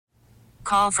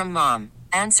call from mom.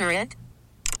 Answer it.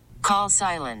 Call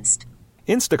silenced.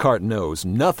 Instacart knows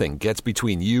nothing gets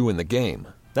between you and the game.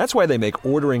 That's why they make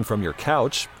ordering from your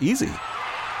couch easy.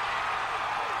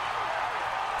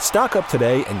 Stock up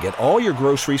today and get all your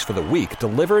groceries for the week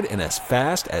delivered in as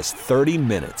fast as 30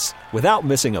 minutes without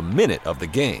missing a minute of the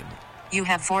game. You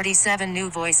have 47 new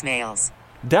voicemails.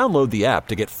 Download the app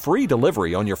to get free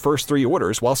delivery on your first 3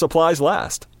 orders while supplies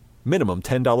last. Minimum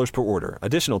 $10 per order.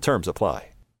 Additional terms apply.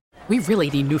 We really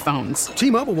need new phones.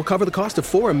 T-Mobile will cover the cost of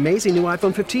 4 amazing new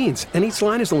iPhone 15s, and each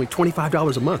line is only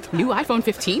 $25 a month. New iPhone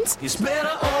 15s? It's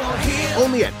better over here.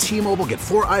 Only at T-Mobile, get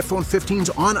 4 iPhone 15s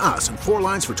on us and 4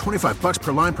 lines for $25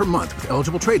 per line per month with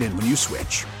eligible trade-in when you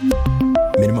switch.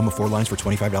 Minimum of 4 lines for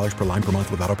 $25 per line per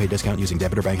month with autopay discount using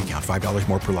debit or bank account. $5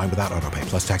 more per line without autopay,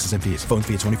 plus taxes and fees. Phone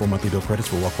fee at 24 monthly bill credits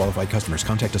for well-qualified customers.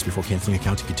 Contact us before canceling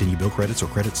account to continue bill credits or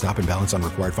credit stop and balance on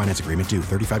required finance agreement due.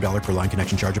 $35 per line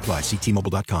connection charge applies. See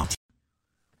T-Mobile.com.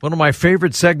 One of my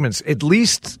favorite segments, at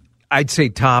least I'd say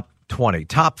top 20,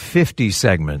 top 50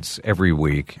 segments every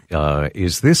week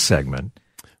is this segment.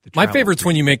 My favorite's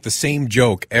when you make the same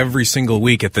joke every single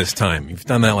week at this time. You've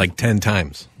done that like 10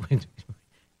 times.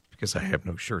 Because I have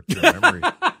no short-term memory.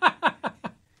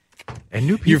 And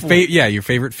new people. Your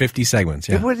favorite 50 segments.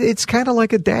 Yeah. It's kind of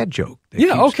like a dad joke. That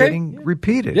keeps getting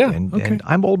repeated. Yeah, and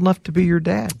I'm old enough to be your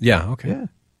dad. Yeah, okay.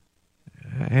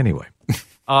 Yeah. Anyway.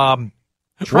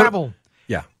 Travel.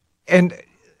 Yeah. And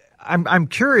I'm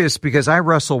curious because I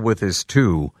wrestle with this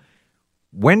too.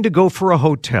 When to go for a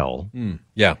hotel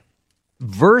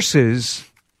versus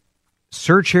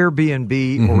search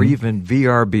Airbnb or even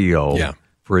VRBO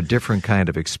for a different kind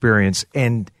of experience.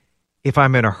 And if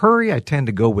I'm in a hurry, I tend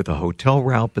to go with a hotel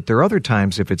route. But there are other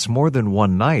times, if it's more than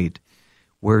one night,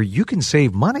 where you can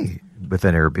save money with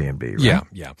an Airbnb, right?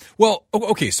 Yeah. Well,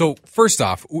 okay, so first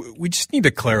off, we just need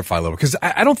to clarify a little because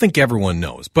I don't think everyone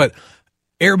knows. But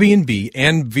Airbnb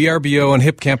and VRBO and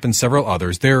HipCamp and several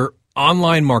others, they're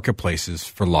online marketplaces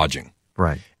for lodging.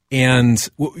 Right. And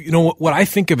you know what I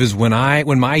think of is when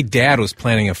my dad was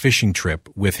planning a fishing trip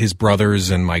with his brothers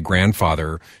and my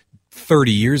grandfather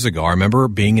 30 years ago, I remember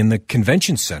being in the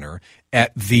convention center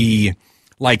at the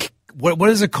what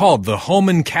is it called? The Home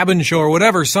and Cabin Show or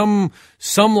whatever, some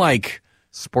like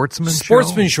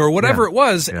sportsman show or whatever it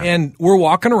was, and we're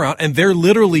walking around and they're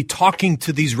literally talking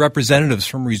to these representatives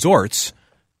from resorts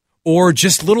or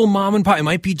just little mom and pop. It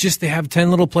might be just they have 10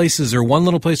 little places or one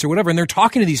little place or whatever, and they're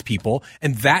talking to these people,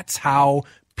 and that's how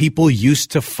people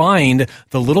used to find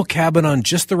the little cabin on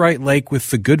just the right lake with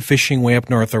the good fishing way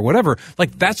up north or whatever.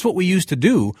 Like, that's what we used to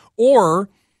do. Or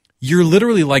you're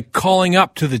literally like calling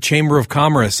up to the Chamber of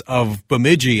Commerce of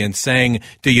Bemidji and saying,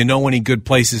 do you know any good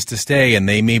places to stay? And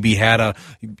they maybe had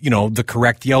the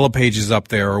correct yellow pages up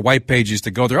there or white pages to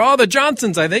go there. Oh, the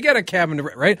Johnsons, they got a cabin,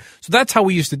 right? So that's how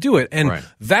we used to do it. And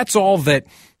that's all that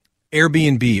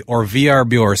Airbnb or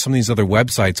VRBO or some of these other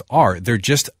websites are. They're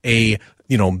just we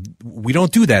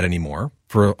don't do that anymore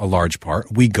for a large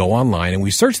part. We go online and we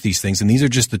search these things, and these are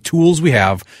just the tools we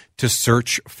have to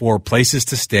search for places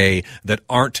to stay that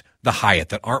aren't the Hyatt,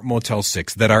 that aren't Motel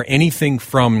 6, that are anything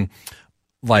from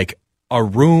like a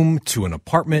room to an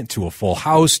apartment to a full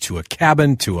house to a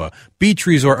cabin to a beach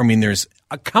resort. I mean, there's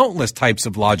countless types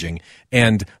of lodging,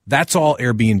 and that's all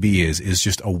Airbnb is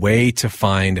just a way to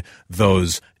find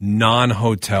those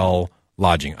non-hotel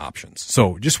lodging options.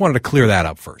 So just wanted to clear that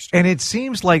up first. And it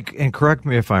seems like, and correct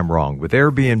me if I'm wrong, with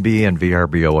Airbnb and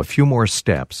VRBO, a few more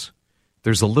steps.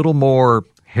 There's a little more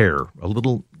hair,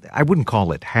 I wouldn't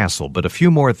call it hassle, but a few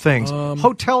more things.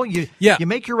 Hotel, you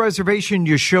make your reservation,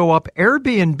 you show up.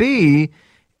 Airbnb,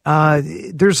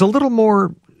 there's a little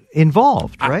more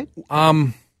involved, right?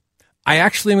 I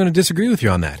actually am going to disagree with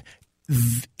you on that.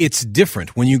 It's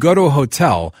different. When you go to a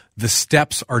hotel, the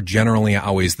steps are generally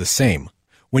always the same.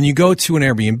 When you go to an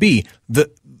Airbnb,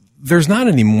 there's not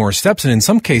any more steps, and in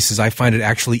some cases, I find it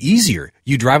actually easier.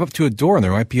 You drive up to a door, and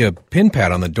there might be a pin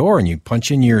pad on the door, and you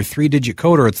punch in your 3-digit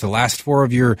code, or it's the last 4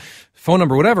 of your phone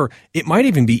number, whatever. It might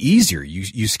even be easier.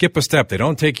 You skip a step. They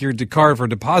don't take your card for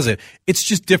deposit. It's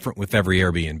just different with every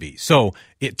Airbnb. So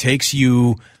it takes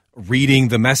you reading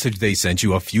the message they sent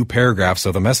you, a few paragraphs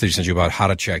of the message they sent you about how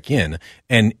to check in,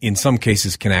 and in some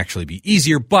cases can actually be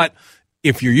easier, but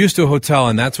if you're used to a hotel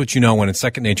and that's what you know when it's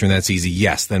second nature and that's easy,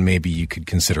 yes, then maybe you could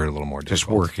consider it a little more difficult. Just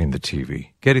working the TV,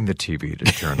 getting the TV to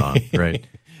turn on, right?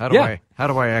 How do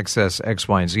I access X,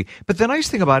 Y, and Z? But the nice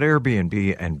thing about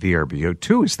Airbnb and VRBO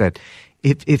too is that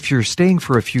if you're staying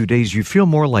for a few days, you feel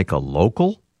more like a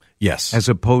local. Yes. As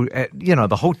opposed,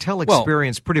 the hotel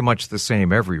experience pretty much the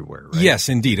same everywhere, right? Yes,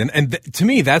 indeed. And to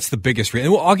me, that's the biggest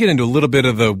reason. Well, I'll get into a little bit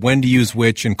of the when to use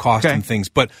which and cost and things,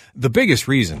 but the biggest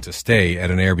reason to stay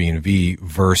at an Airbnb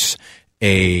versus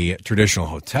a traditional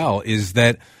hotel is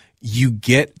that you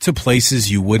get to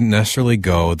places you wouldn't necessarily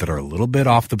go that are a little bit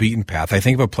off the beaten path. I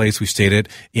think of a place we stayed at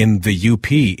in the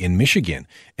UP in Michigan,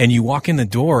 and you walk in the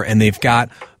door and they've got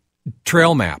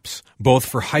trail maps, both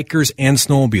for hikers and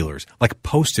snowmobilers, like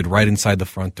posted right inside the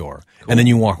front door. Cool. And then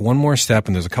you walk one more step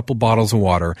and there's a couple bottles of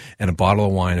water and a bottle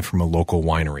of wine from a local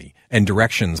winery. And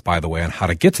directions, by the way, on how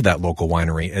to get to that local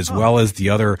winery, as well as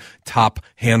the other top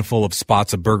handful of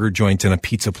spots, a burger joint and a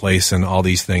pizza place and all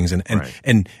these things,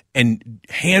 and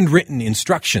handwritten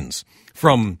instructions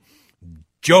from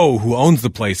Joe, who owns the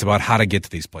place, about how to get to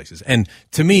these places. And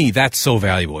to me, that's so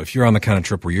valuable. If you're on the kind of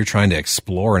trip where you're trying to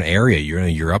explore an area,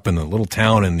 you're up in the little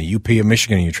town in the UP of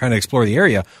Michigan and you're trying to explore the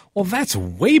area, well, that's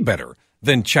way better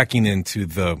than checking into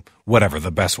the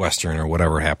Best Western or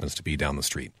whatever happens to be down the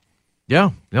street.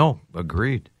 Yeah, no,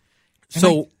 agreed.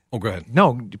 So, go ahead.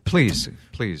 No, please.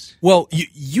 Well,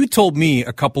 you told me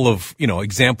a couple of,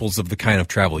 examples of the kind of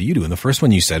travel you do. And the first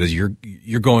one you said is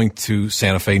you're going to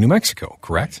Santa Fe, New Mexico,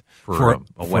 correct? For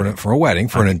a wedding. For a wedding.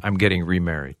 I'm getting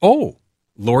remarried. Oh,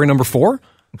 Lori number 4?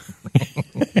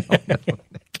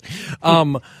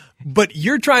 But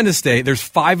you're trying to stay. There's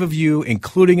 5 of you,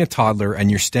 including a toddler, and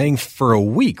you're staying for a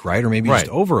week, right? Or maybe just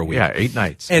over a week. Yeah, 8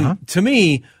 nights. And to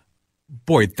me,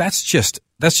 boy, that's just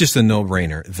a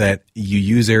no-brainer that you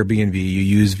use Airbnb, you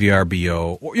use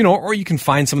VRBO, or you can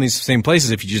find some of these same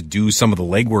places if you just do some of the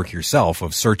legwork yourself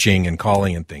of searching and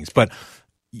calling and things. But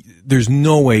there's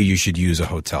no way you should use a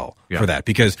hotel for that,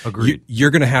 because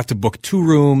you're going to have to book 2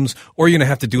 rooms, or you're going to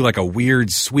have to do like a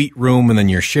weird suite room, and then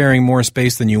you're sharing more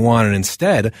space than you want. And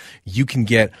instead, you can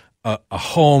get a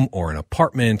home or an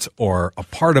apartment or a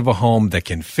part of a home that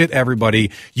can fit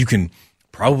everybody. You can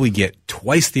probably get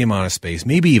twice the amount of space,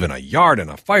 maybe even a yard and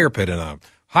a fire pit and a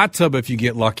hot tub if you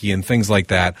get lucky, and things like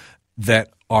that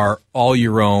are all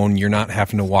your own. You're not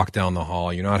having to walk down the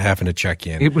hall. You're not having to check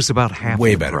in. It was about half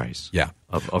Way the better. price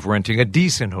of renting a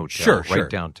decent hotel right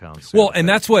downtown. Well, and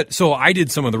that's so I did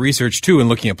some of the research too in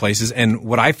looking at places, and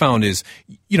what I found is,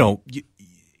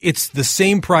 it's the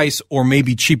same price or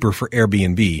maybe cheaper for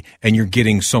Airbnb, and you're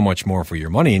getting so much more for your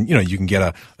money. And, you can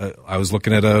get I was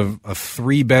looking at a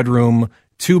 3-bedroom,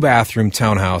 2-bathroom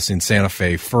townhouse in Santa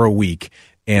Fe for a week,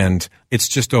 and it's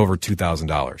just over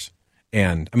 $2,000.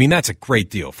 And I mean, that's a great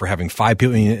deal for having 5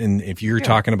 people. And if you're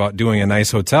talking about doing a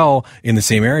nice hotel in the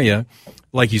same area,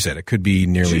 like you said, it could be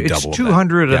nearly double. It's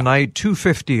 $200 a night,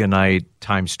 $250 a night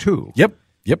times 2.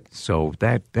 Yep. So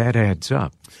that adds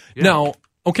up. Yeah. Now,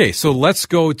 okay, so let's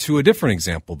go to a different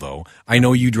example, though. I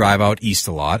know you drive out east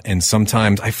a lot, and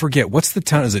sometimes I forget, what's the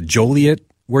town? Is it Joliet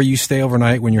where you stay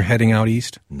overnight when you're heading out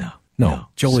east? No.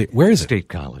 Joliet. Where is it? State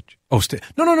College. Oh,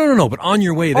 No. But on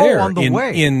your way there, on the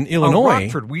way in Illinois,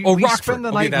 Rockford. We Rockford. spend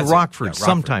the night in Rockford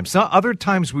sometimes. Other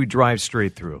times we drive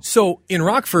straight through. So in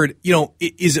Rockford,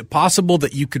 is it possible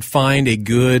that you could find a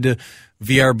good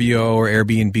VRBO or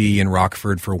Airbnb in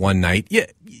Rockford for one night? Yeah.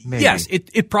 Maybe. Yes,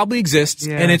 it probably exists,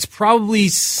 and it's probably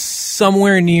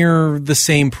somewhere near the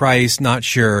same price, not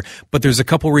sure, but there's a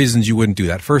couple reasons you wouldn't do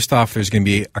that. First off, there's going to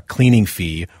be a cleaning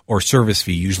fee or service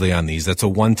fee usually on these. That's a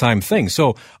one-time thing.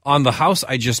 So on the house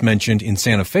I just mentioned in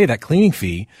Santa Fe, that cleaning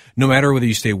fee, no matter whether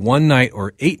you stay 1 night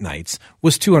or 8 nights,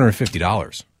 was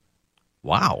 $250.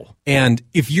 Wow. And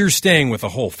if you're staying with a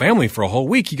whole family for a whole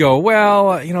week, you go,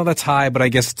 well, that's high, but I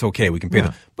guess it's okay. We can pay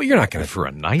that. But you're not going to for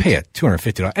a night pay it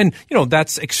 $250. And,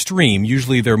 that's extreme.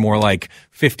 Usually they're more like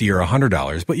 $50 or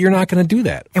 $100, but you're not going to do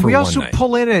that and for we one also night.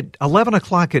 Pull in at 11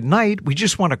 o'clock at night. We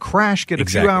just want to crash, get a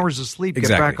few hours of sleep, get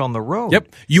back on the road.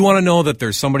 Yep. You want to know that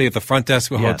there's somebody at the front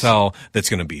desk of a hotel that's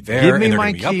going to be there. Give me and they're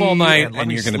my going to be up all night,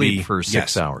 and you're going to be for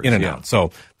 6 hours. In and out. So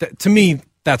to me,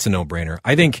 that's a no-brainer.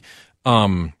 I think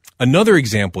another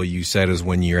example you said is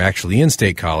when you're actually in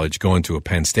State College going to a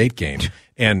Penn State game,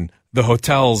 and the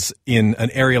hotels in an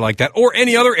area like that, or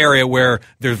any other area where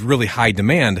there's really high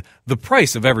demand, the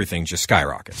price of everything just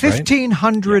skyrockets.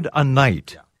 $1,500 a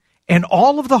night, and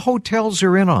all of the hotels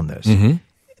are in on this. Mm-hmm.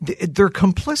 They're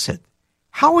complicit.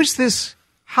 How is this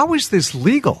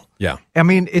legal? Yeah, I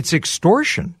mean, it's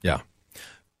extortion. Yeah.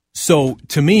 So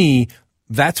to me,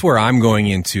 that's where I'm going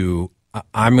into.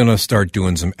 I'm going to start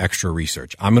doing some extra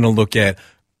research. I'm going to look at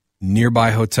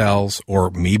nearby hotels,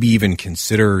 or maybe even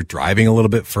consider driving a little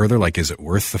bit further. Like, is it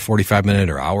worth the 45-minute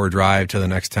or hour drive to the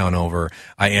next town over?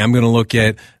 I am going to look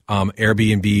at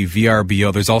Airbnb,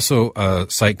 VRBO. There's also a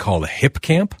site called Hip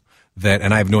Camp that,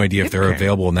 and I have no idea if they're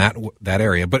available in that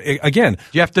area. But again,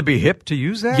 you have to be hip to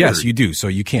use that. Yes, you do. So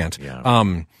you can't.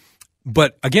 Yeah.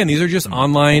 But again, these are just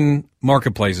online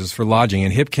marketplaces for lodging,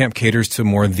 and HipCamp caters to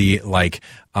more the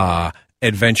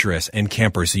adventurous and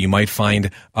campers. So you might find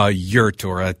a yurt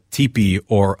or a teepee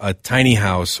or a tiny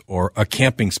house or a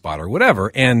camping spot or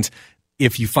whatever. And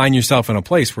if you find yourself in a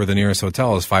place where the nearest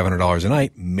hotel is $500 a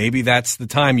night, maybe that's the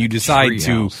time you decide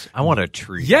to. I want a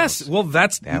tree. Yes, house. well,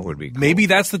 that would be cool. Maybe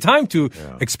that's the time to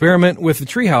experiment with the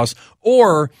tree house,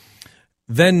 or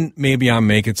then maybe I'm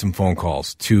making some phone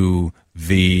calls to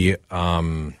the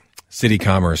city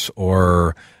commerce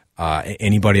or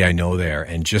anybody I know there,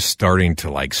 and just starting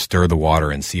to stir the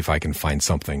water and see if I can find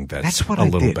something that's what a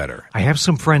little did. better. I have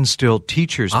some friends still,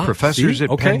 teachers, professors at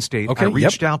Penn State. I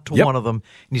reached out to one of them,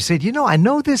 and he said, I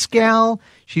know this gal.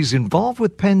 She's involved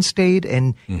with Penn State,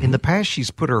 and in the past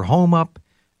she's put her home up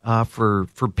for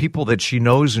people that she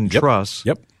knows and trusts.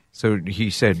 Yep. So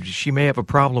he said, she may have a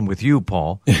problem with you,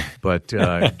 Paul, but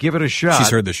give it a shot. She's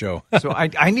heard the show. So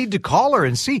I need to call her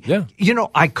and see. Yeah.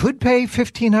 I could pay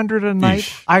 $1,500 a night.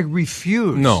 Eesh. I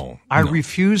refuse. No. I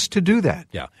refuse to do that.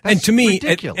 Yeah. That's and to me, at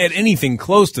ridiculous. anything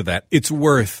close to that,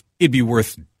 it'd be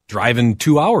worth driving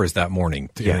 2 hours that morning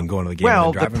and going to the game. Well,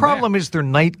 and then the driving problem back. is they're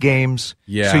night games.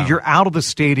 Yeah. So you're out of the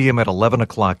stadium at 11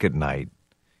 o'clock at night.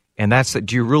 And that's it.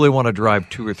 Do you really want to drive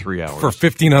 2 or 3 hours? For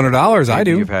 $1,500, I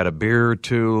do. You've had a beer or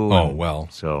two. Oh, well.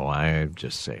 So I'm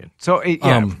just saying. So,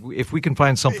 if we can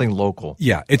find something local.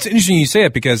 Yeah, it's interesting you say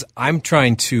it, because I'm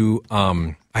trying to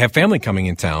I have family coming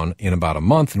in town in about a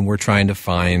month, and we're trying to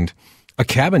find a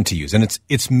cabin to use. And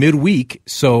it's midweek,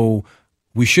 so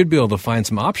we should be able to find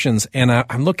some options. And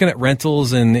I'm looking at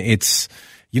rentals, and it's,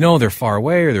 they're far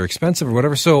away or they're expensive or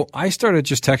whatever. So I started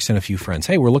just texting a few friends,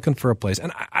 hey, we're looking for a place.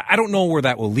 And I don't know where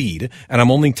that will lead. And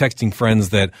I'm only texting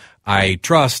friends that I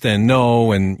trust and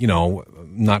know, and,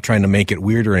 not trying to make it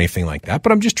weird or anything like that.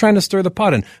 But I'm just trying to stir the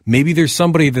pot. And maybe there's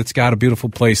somebody that's got a beautiful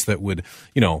place that would,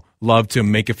 love to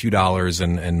make a few dollars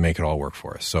and make it all work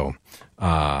for us. So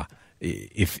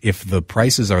if the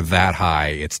prices are that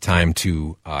high, it's time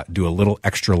to do a little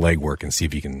extra legwork and see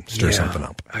if you can stir something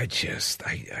up.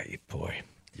 Boy.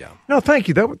 Yeah. No, thank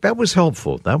you. That was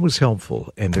helpful. That was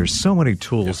helpful. And there's so many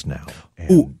tools now.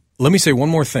 Ooh, let me say one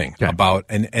more thing about,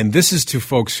 and this is to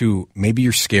folks who maybe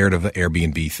you're scared of the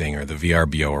Airbnb thing or the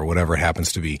VRBO or whatever it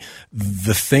happens to be.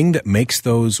 The thing that makes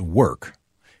those work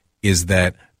is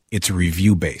that it's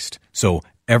review based. So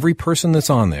every person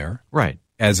that's on there, right,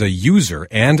 as a user,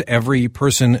 and every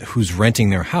person who's renting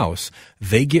their house,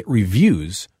 they get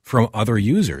reviews from other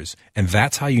users, and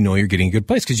that's how you know you're getting a good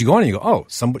place. Because you go on and you go, oh,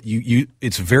 somebody,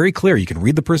 it's very clear. You can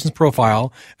read the person's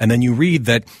profile, and then you read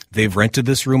that they've rented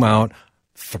this room out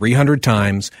 300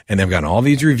 times, and they've gotten all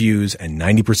these reviews, and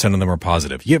 90% of them are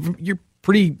positive. You're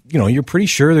pretty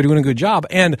sure they're doing a good job.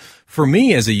 And for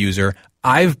me as a user,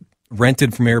 I've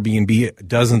rented from Airbnb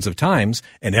dozens of times,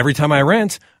 and every time I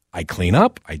rent, I clean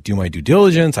up, I do my due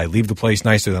diligence, I leave the place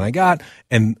nicer than I got.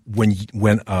 And when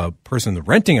a person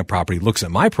renting a property looks at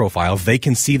my profile, they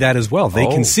can see that as well. They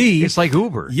can see. It's like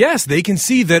Uber. Yes, they can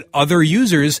see that other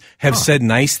users have said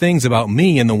nice things about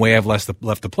me and the way I've left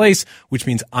the place, which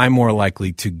means I'm more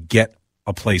likely to get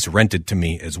a place rented to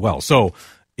me as well. So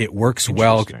it works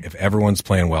well if everyone's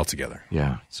playing well together.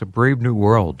 Yeah, it's a brave new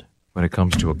world when it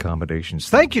comes to accommodations.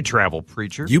 Thank you, Travel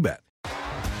Preacher. You bet.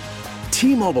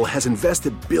 T-Mobile has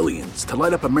invested billions to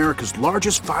light up America's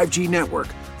largest 5G network,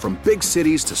 from big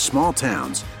cities to small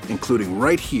towns, including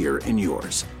right here in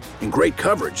yours. And great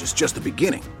coverage is just the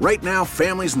beginning. Right now,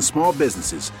 families and small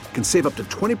businesses can save up to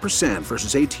 20%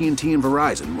 versus AT&T and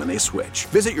Verizon when they switch.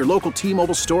 Visit your local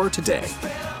T-Mobile store today.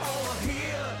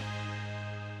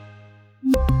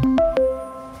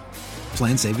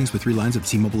 Plan savings with 3 lines of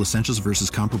T-Mobile Essentials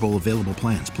versus comparable available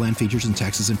plans. Plan features and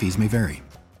taxes and fees may vary.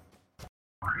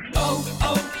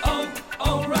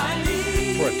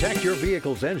 Protect your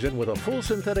vehicle's engine with a full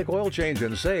synthetic oil change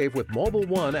and save with Mobile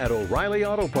One at O'Reilly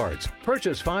Auto Parts.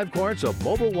 Purchase 5 quarts of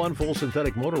Mobile One full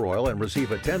synthetic motor oil and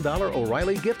receive a $10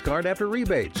 O'Reilly gift card after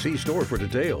rebate. See store for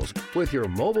details. With your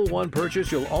Mobile One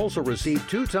purchase, you'll also receive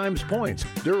 2 times points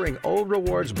during O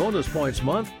Rewards Bonus Points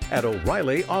Month at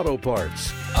O'Reilly Auto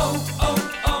Parts.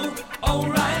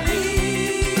 O'Reilly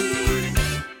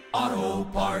Auto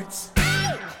Parts.